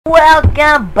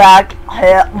welcome back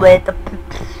here with a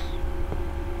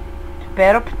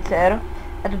potato.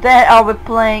 And today I'll be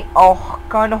playing a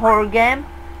kind of horror game.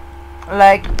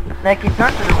 Like it's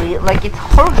not real, like it's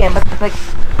horror game, but it's like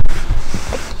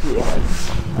healing.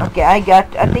 Okay, I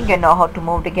think I know how to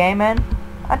move the game, man.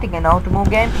 I think I know how to move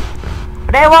game.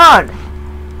 Day one.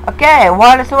 Okay,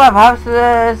 while to survive, have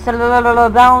to slow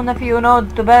down if you know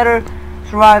to better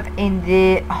survive in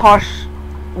the harsh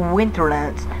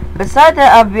winterlands. Besides the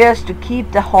obvious to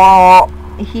keep the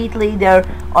heat leader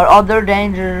or other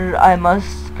dangers I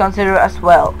must consider as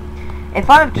well. If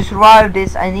I'm to survive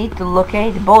this, I need to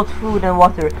locate both food and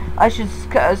water. I should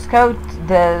scout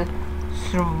the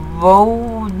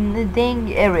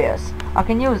surrounding areas. I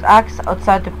can use axe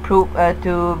outside to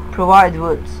provide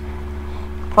woods.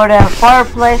 For the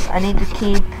fireplace, I need to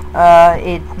keep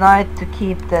it night to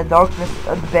keep the darkness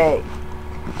at bay.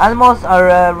 Animals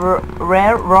are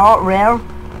rare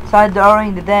side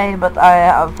during the day, but I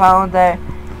have found that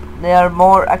they are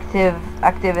more active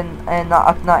at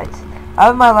night. I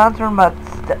have my lantern, but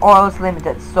the oil is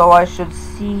limited, so I should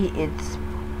see it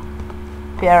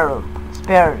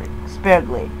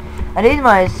sparingly. I need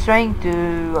my strength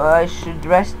to. I should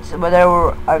rest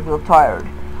whenever I feel tired.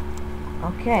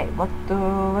 Okay, what do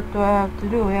I have to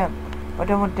do here? What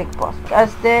do I want to take pause?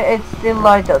 It's still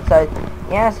light outside.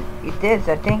 Yes, it is,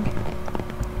 I think.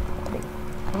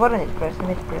 What I need to press? I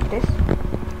need to press this.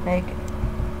 Make.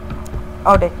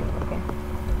 Oh, that thing, okay.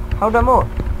 How do I move?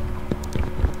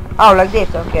 Oh, like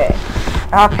this, okay.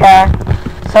 Okay.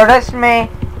 So that's me.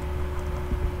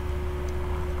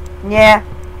 Yeah.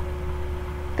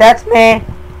 That's me.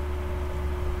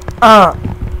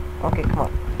 Okay, come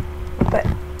on.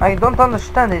 I don't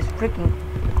understand these freaking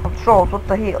controls. What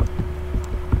the hell?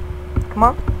 Come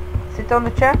on. Sit on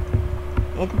the chair.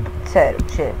 Eat a potato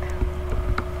chip.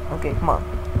 Okay, come on.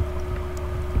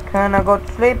 Can I go to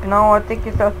sleep? No, I think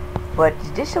it's a... But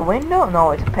is this a window?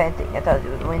 No, it's a painting. I thought it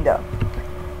was a window.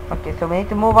 Okay, so we need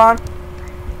to move on.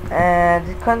 And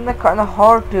it's kind of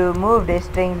hard to move these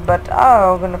things, but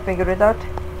I'm gonna figure it out.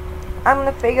 I'm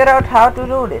gonna figure out how to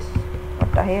do this.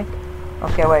 What the hell?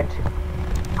 Okay, wait.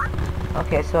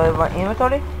 Okay, so my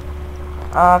inventory.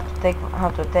 I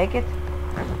have to take it.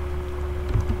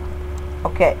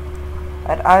 Okay,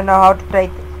 I know how to take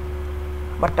it.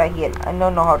 What the hell? I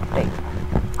don't know how to take it.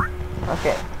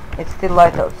 Okay, it's still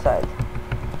light outside.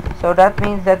 So that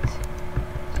means that.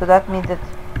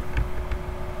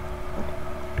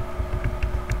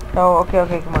 Oh,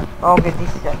 okay, come on. Okay,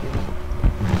 this is actually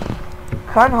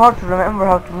kind of hard to remember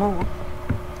how to move.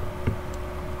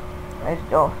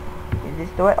 Oh, is this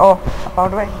the way? Oh, I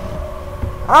found the way.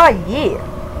 Ah, yeah.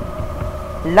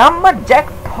 Lumberjack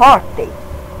party.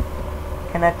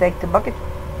 Can I take the bucket?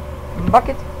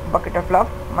 Bucket of love.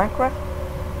 Minecraft.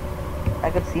 I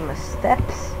could see my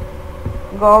steps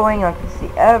going. I could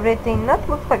see everything. That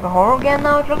looks like a horror game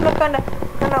now. It looks like kind of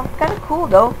cool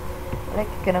though. Like,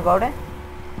 can I go there?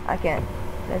 I can.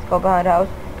 Let's go behind the house.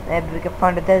 Maybe we can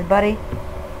find a dead body.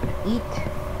 Eat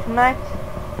tonight.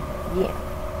 Yeah.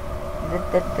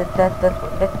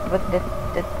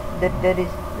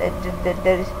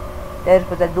 That is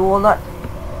what I do a lot.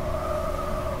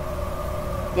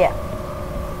 Yeah.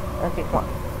 Okay, come on.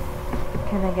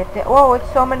 Can I get there? Whoa, it's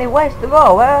so many ways to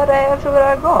go. Where the hell should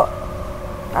I go?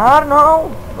 I don't know.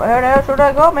 Where the hell should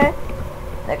I go, man?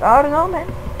 Like, I don't know, man.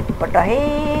 What the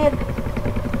hell?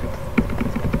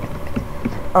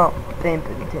 Oh,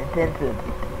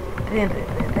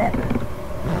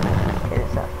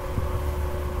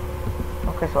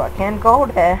 okay, so I can't go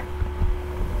there.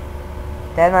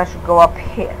 Then I should go up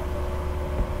here.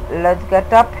 Let's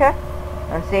get up here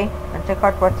and see and check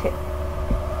out what's here.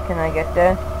 Can I get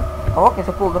there? Oh, okay,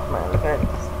 so cool. Look, man, look at it.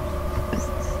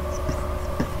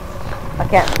 I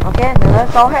can't. Okay, then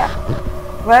let's go here.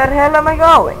 Where the hell am I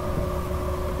going?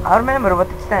 I remember what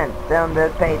it stands on the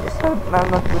pages. So I'm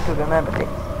not good to remember things.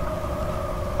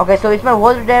 Okay, so it's my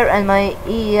water there and my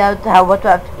what do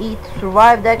I have to eat to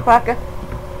survive that cracker.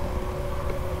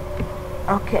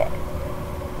 Okay.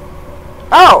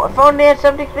 Oh, I found there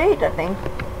something to eat, I think.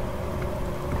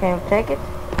 Can you take it?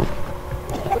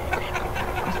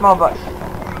 A small bush.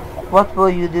 What will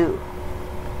you do?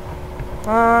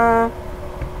 I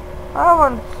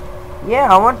want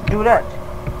to do that.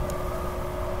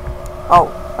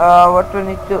 Oh, what do I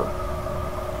need to do?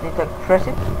 Need to press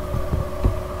it?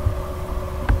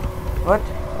 What?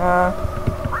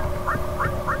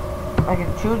 I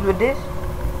can choose with this.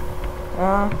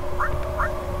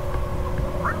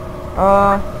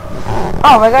 Oh,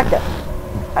 I got them.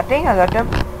 I think I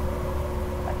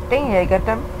got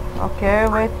them. Okay,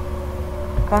 wait.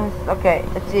 Okay,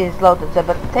 let's see, it's loaded. So,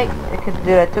 but I could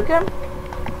do I took them.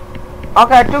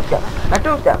 Okay, I took them.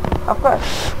 Of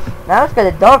course. Now it's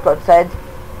kinda dark outside.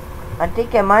 I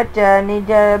think I might need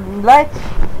lights.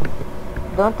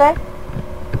 Don't I?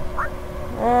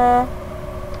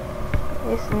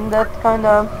 Isn't that kind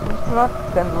of... It's not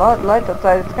kind of light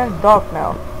outside. It's kind of dark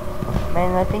now.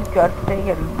 Man, I think you have to take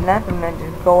a lantern and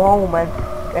just go home and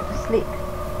get to sleep.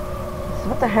 So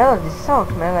what the hell are these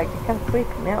sounds, man? Like, they kind of freak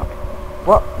me out.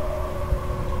 What?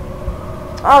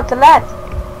 Oh, it's a lad.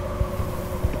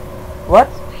 What?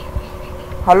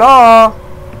 Hello?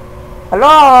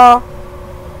 Hello?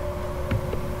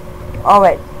 Oh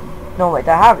wait. No wait,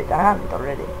 I have it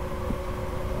already.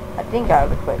 I think I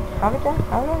have it. Wait, have it there?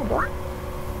 How do I do?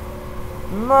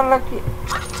 Not lucky.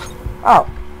 Oh,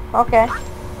 okay.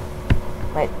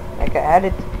 Wait, I can add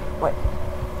it. Wait.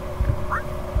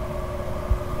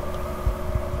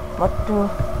 What do?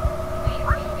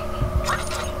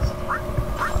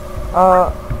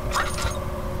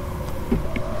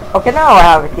 Okay, now I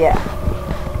have it. Yeah.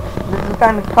 This is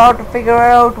kind of hard to figure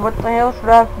out. What the hell should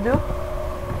I have to do?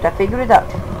 Should I figure it out?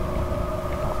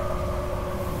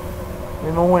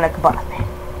 We're moving like a boss man.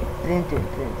 Okay,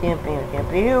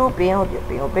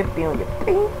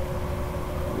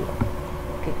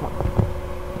 come on.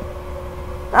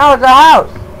 Now it's a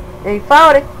house. They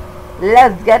found it.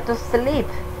 Let's get to sleep.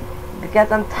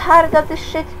 Because I'm tired of this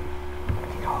shit.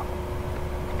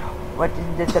 What,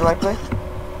 isn't this the right way?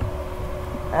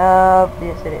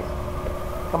 Yes it is.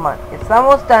 Come on. If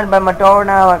someone stand by my door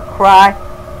now and cry,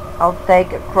 I'll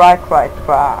take a cry.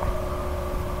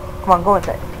 Come on, go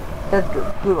inside. That's good.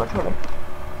 Good one, Charlie.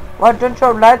 What, don't you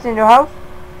have lights in your house?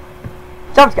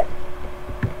 Jump scare.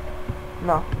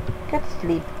 No. Get to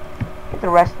sleep. Get to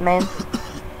rest, man.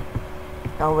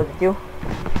 Now what did you?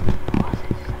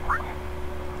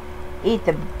 Eat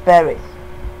the berries.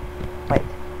 Wait.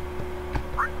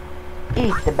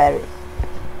 Eat the berries.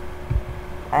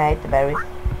 I ate the berries.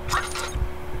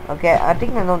 Okay, I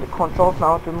think I know the controls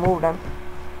now to move them.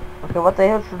 Okay, what the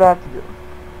hell should I have to do?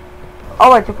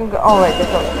 Oh wait, you can go. Oh wait,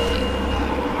 that's all.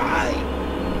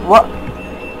 What?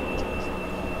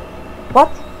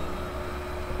 What?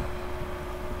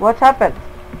 What happened?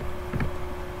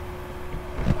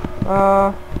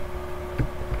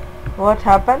 What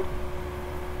happened?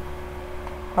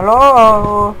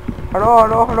 Hello?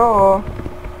 Hello?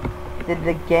 Did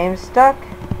the game stuck?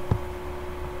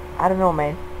 I don't know,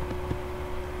 man.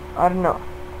 I don't know.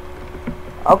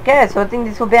 Okay, so I think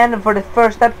this will be ended for the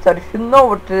first episode. If you know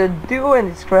what to do in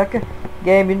this cracker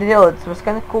game, you know it was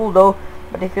kind of cool though.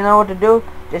 But if you know what to do,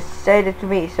 just say that to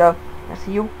me. So I'll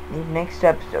see you in the next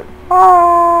episode.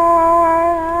 Bye.